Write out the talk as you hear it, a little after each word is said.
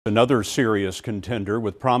Another serious contender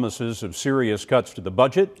with promises of serious cuts to the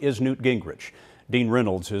budget is Newt Gingrich. Dean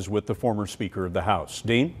Reynolds is with the former Speaker of the House.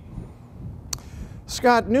 Dean?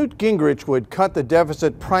 Scott, Newt Gingrich would cut the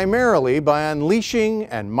deficit primarily by unleashing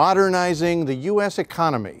and modernizing the U.S.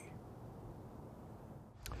 economy.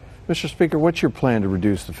 Mr. Speaker, what's your plan to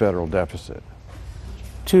reduce the federal deficit?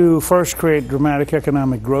 To first create dramatic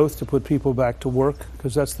economic growth to put people back to work,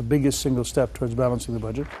 because that's the biggest single step towards balancing the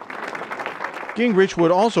budget. Gingrich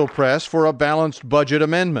would also press for a balanced budget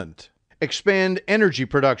amendment, expand energy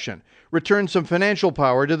production, return some financial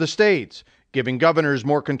power to the states, giving governors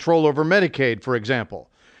more control over Medicaid, for example,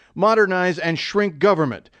 modernize and shrink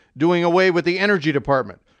government, doing away with the Energy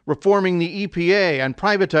Department, reforming the EPA, and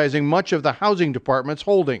privatizing much of the Housing Department's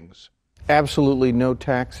holdings. Absolutely no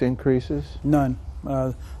tax increases? None.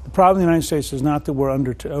 The problem in the United States is not that we're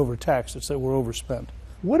overtaxed, it's that we're overspent.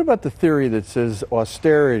 What about the theory that says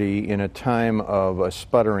austerity in a time of a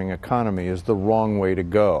sputtering economy is the wrong way to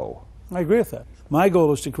go? I agree with that. My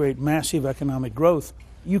goal is to create massive economic growth.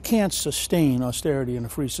 You can't sustain austerity in a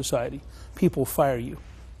free society. People fire you.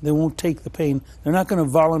 They won't take the pain. They're not going to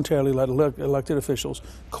voluntarily let elected officials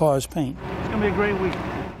cause pain. It's going to be a great week.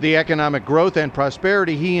 The economic growth and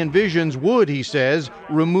prosperity he envisions would, he says,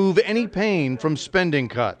 remove any pain from spending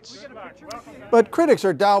cuts. But critics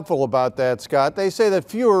are doubtful about that, Scott. They say that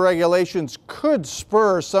fewer regulations could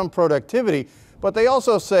spur some productivity, but they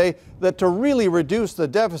also say that to really reduce the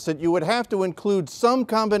deficit, you would have to include some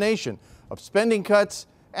combination of spending cuts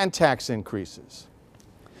and tax increases.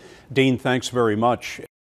 Dean, thanks very much.